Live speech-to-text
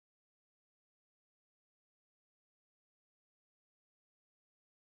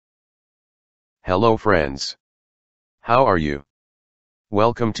Hello friends. How are you?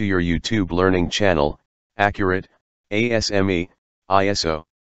 Welcome to your YouTube learning channel, Accurate, ASME, ISO.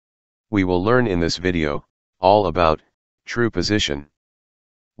 We will learn in this video, all about, true position.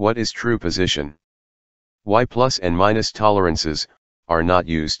 What is true position? Why plus and minus tolerances, are not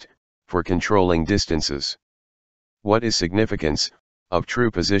used, for controlling distances. What is significance, of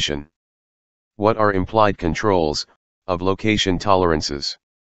true position? What are implied controls, of location tolerances?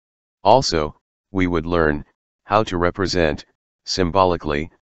 Also, we would learn, how to represent, symbolically,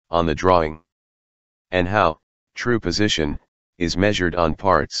 on the drawing. And how, true position, is measured on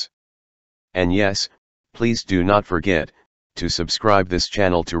parts. And yes, please do not forget, to subscribe this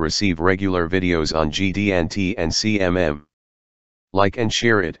channel to receive regular videos on GD&T and CMM. Like and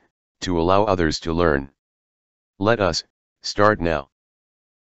share it, to allow others to learn. Let us, start now.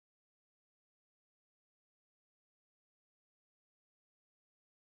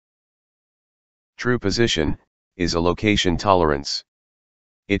 True position, is a location tolerance.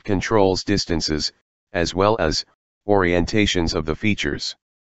 It controls distances, as well as, orientations of the features.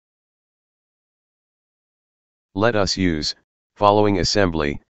 Let us use, following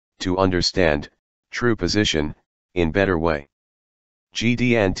assembly, to understand, true position, in better way.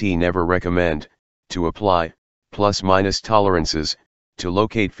 GD&T never recommend, to apply, plus-minus tolerances, to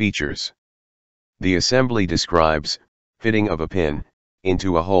locate features. The assembly describes, fitting of a pin,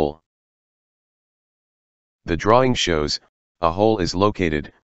 into a hole. The drawing shows, a hole is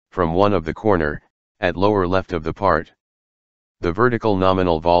located, from one of the corner, at lower left of the part. The vertical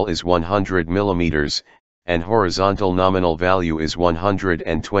nominal vol is 100 mm, and horizontal nominal value is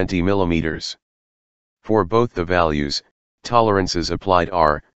 120 mm. For both the values, tolerances applied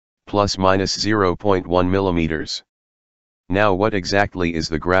are, plus minus 0.1 mm. Now what exactly is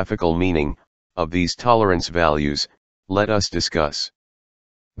the graphical meaning, of these tolerance values, let us discuss.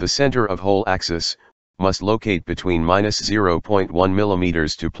 The center of hole axis, must locate between minus 0.1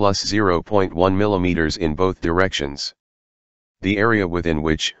 mm to plus 0.1 mm in both directions. The area within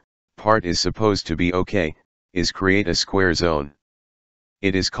which, part is supposed to be okay, is create a square zone.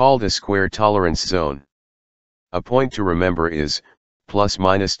 It is called a square tolerance zone. A point to remember is,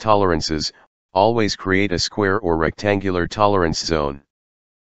 plus-minus tolerances, always create a square or rectangular tolerance zone.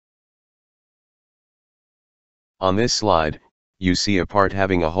 On this slide, you see a part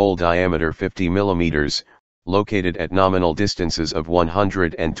having a hole diameter 50 mm, located at nominal distances of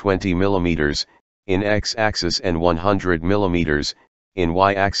 120 mm, in x-axis and 100 mm, in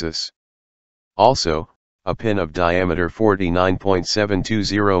y-axis. Also, a pin of diameter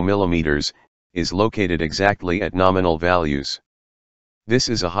 49.720 mm, is located exactly at nominal values. This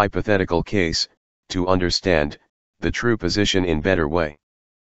is a hypothetical case, to understand, the true position in better way.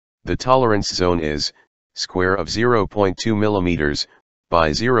 The tolerance zone is, square of 0.2 mm, by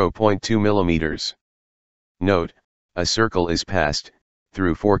 0.2 mm. Note, a circle is passed,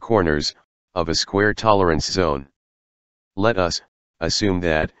 through four corners, of a square tolerance zone. Let us, assume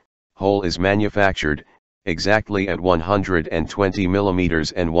that, hole is manufactured, exactly at 120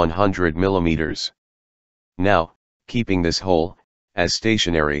 mm and 100 mm. Now, keeping this hole, as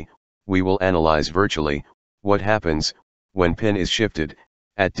stationary, we will analyze virtually, what happens, when pin is shifted,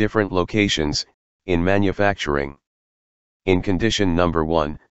 at different locations, in manufacturing. In condition number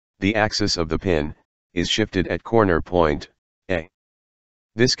 1, the axis of the pin, is shifted at corner point, A.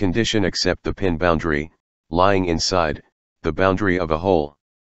 This condition accept the pin boundary, lying inside, the boundary of a hole.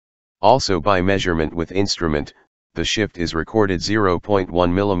 Also by measurement with instrument, the shift is recorded 0.1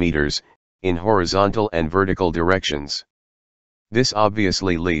 mm, in horizontal and vertical directions. This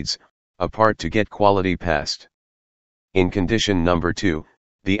obviously leads, a part to get quality passed. In condition number 2,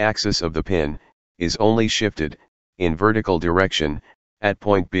 the axis of the pin, is only shifted, in vertical direction, at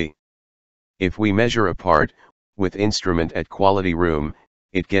point B. If we measure a part, with instrument at quality room,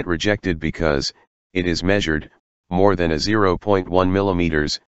 it get rejected because, it is measured, more than a 0.1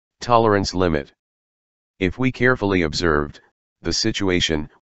 mm, tolerance limit. If we carefully observed, the situation,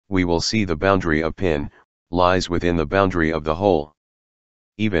 we will see the boundary of pin, lies within the boundary of the hole.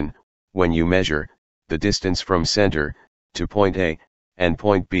 Even, when you measure, the distance from center, to point A, and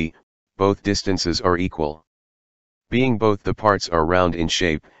point B, both distances are equal. Being both the parts are round in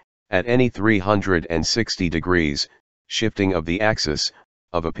shape, at any 360 degrees, shifting of the axis,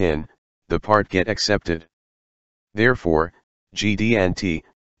 of a pin, the part get accepted. Therefore, GD&T,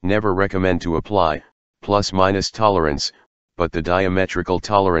 never recommend to apply, plus-minus tolerance, but the diametrical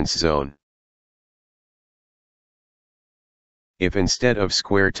tolerance zone. If instead of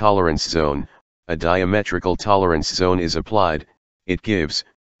square tolerance zone, a diametrical tolerance zone is applied, it gives,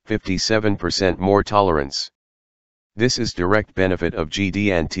 57% more tolerance. This is direct benefit of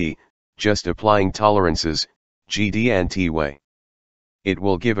GD&T, just applying tolerances, GD&T way. It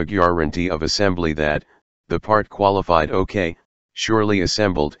will give a guarantee of assembly that, the part qualified OK, surely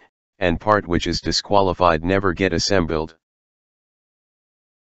assembled, and part which is disqualified never get assembled.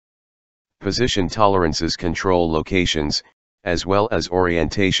 Position tolerances control locations, as well as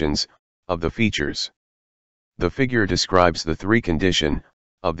orientations, of the features. The figure describes the three conditions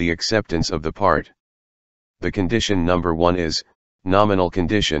of the acceptance of the part. The condition number 1 is, nominal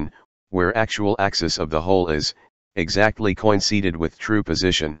condition, where actual axis of the hole is, exactly coincided with true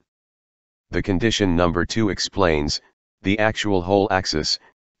position. The condition number 2 explains, the actual hole axis,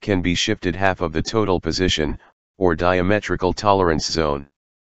 can be shifted half of the total position, or diametrical tolerance zone.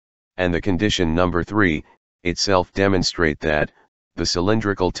 And the condition number 3, itself demonstrate that, the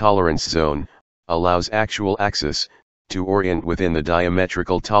cylindrical tolerance zone, allows actual axis, to orient within the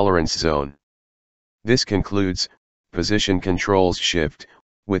diametrical tolerance zone. This concludes, position controls shift,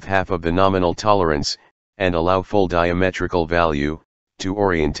 with half of the nominal tolerance, and allow full diametrical value, to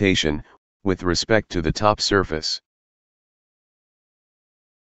orientation, with respect to the top surface.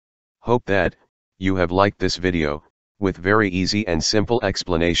 Hope that, you have liked this video, with very easy and simple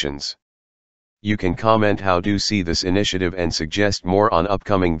explanations. You can comment how do you see this initiative and suggest more on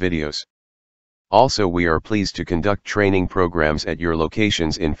upcoming videos. Also, we are pleased to conduct training programs at your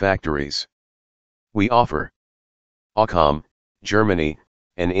locations in factories. We offer AUCOM, Germany,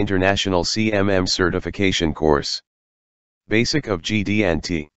 an international CMM certification course. Basic of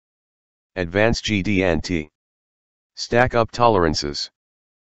GD&T. Advanced GD&T. Stack up tolerances.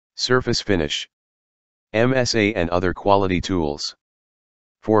 Surface finish. MSA and other quality tools.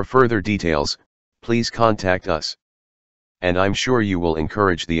 For further details, please contact us. And I'm sure you will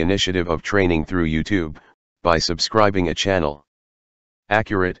encourage the initiative of training through YouTube, by subscribing a channel.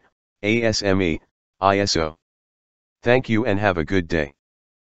 Accurate, ASME, ISO. Thank you and have a good day.